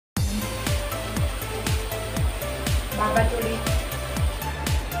Babad ulit.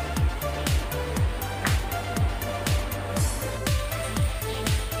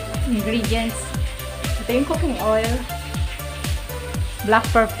 Ingredients. Ito yung cooking oil. Black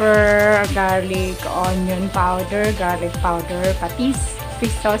pepper, garlic, onion powder, garlic powder, patis,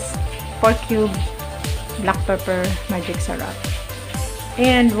 fish sauce, pork cube, black pepper, magic syrup,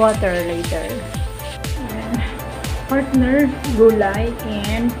 and water later. And partner, gulay,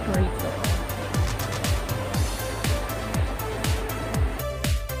 and burrito.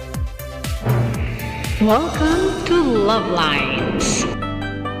 Welcome to LuvLiNes.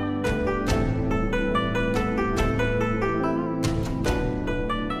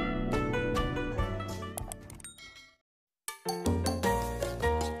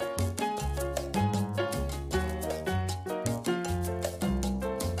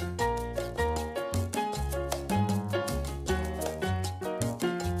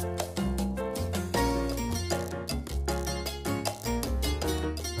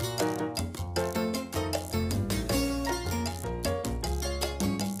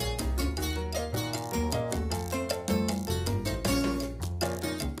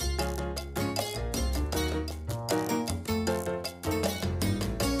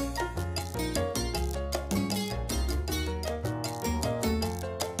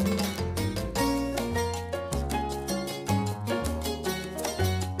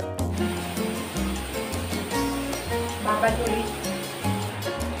 Babad ulit.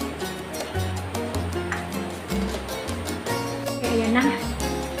 Okay, yan na.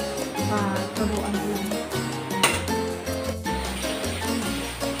 Turuan din.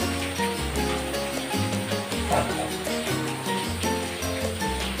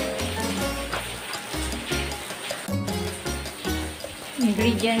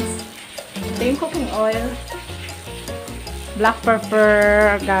 Ingredients. Ito yung cooking oil. Black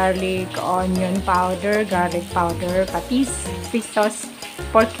pepper, garlic, onion powder, garlic powder, patis, fish sauce,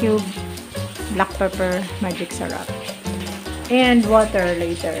 pork cube, black pepper, magic syrup, and water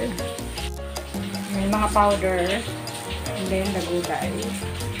later. May mga powder, and then the gulay.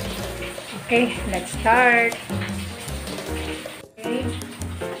 Okay, let's start. Okay,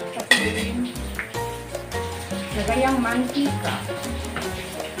 tapos lagay ang mantika.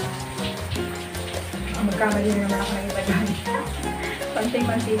 Magkamali na naman ako ng iba dyan. Konting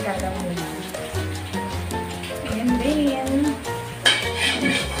mantika lang muna. And then,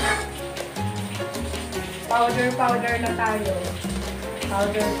 powder na tayo.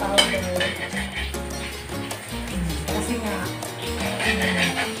 Powder. Kasi nga,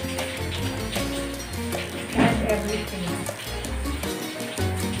 add everything.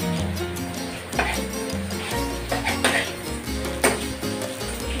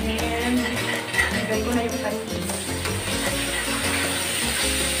 Lagay ko na yung patis.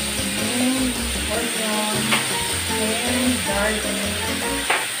 And onion. And garlic.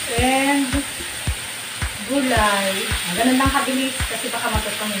 And gulay. Ganun lang kabilis kasi baka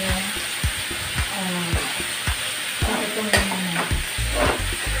matutong yun. Matutong yun.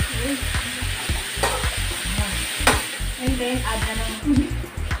 And then add na ng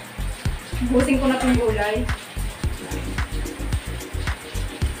busin ko na itong gulay.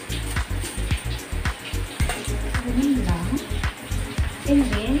 Ganun lang. And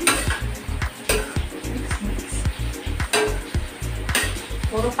then, mix.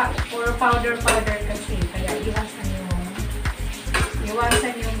 Puro powder kasi. Kaya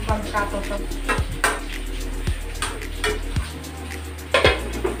iwasan yung pagkatotot.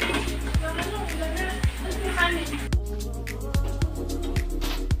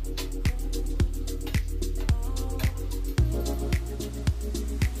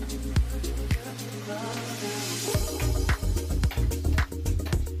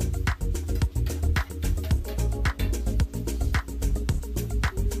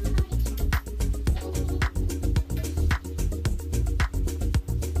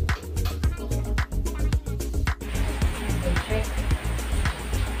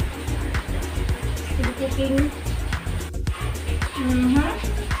 Cooking.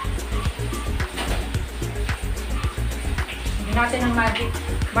 Hindi natin ang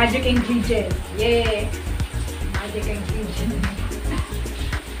magic ingredient. Yeah! Magic ingredient.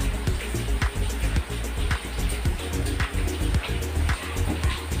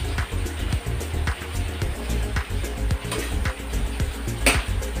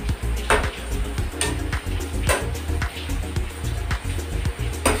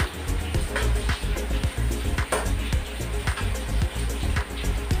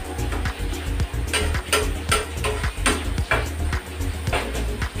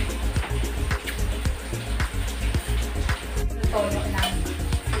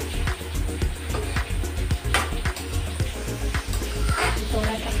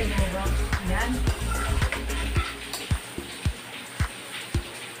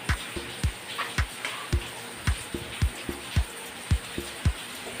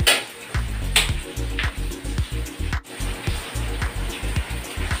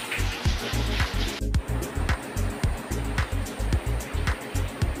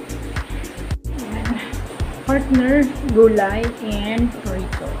 partner, gulay, and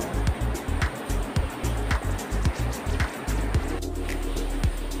prito.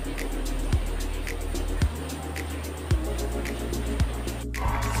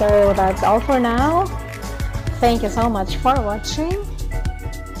 So that's all for now. Thank you so much for watching.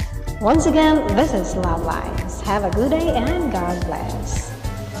 Once again, this is LuvLiNes. Have a good day and God bless.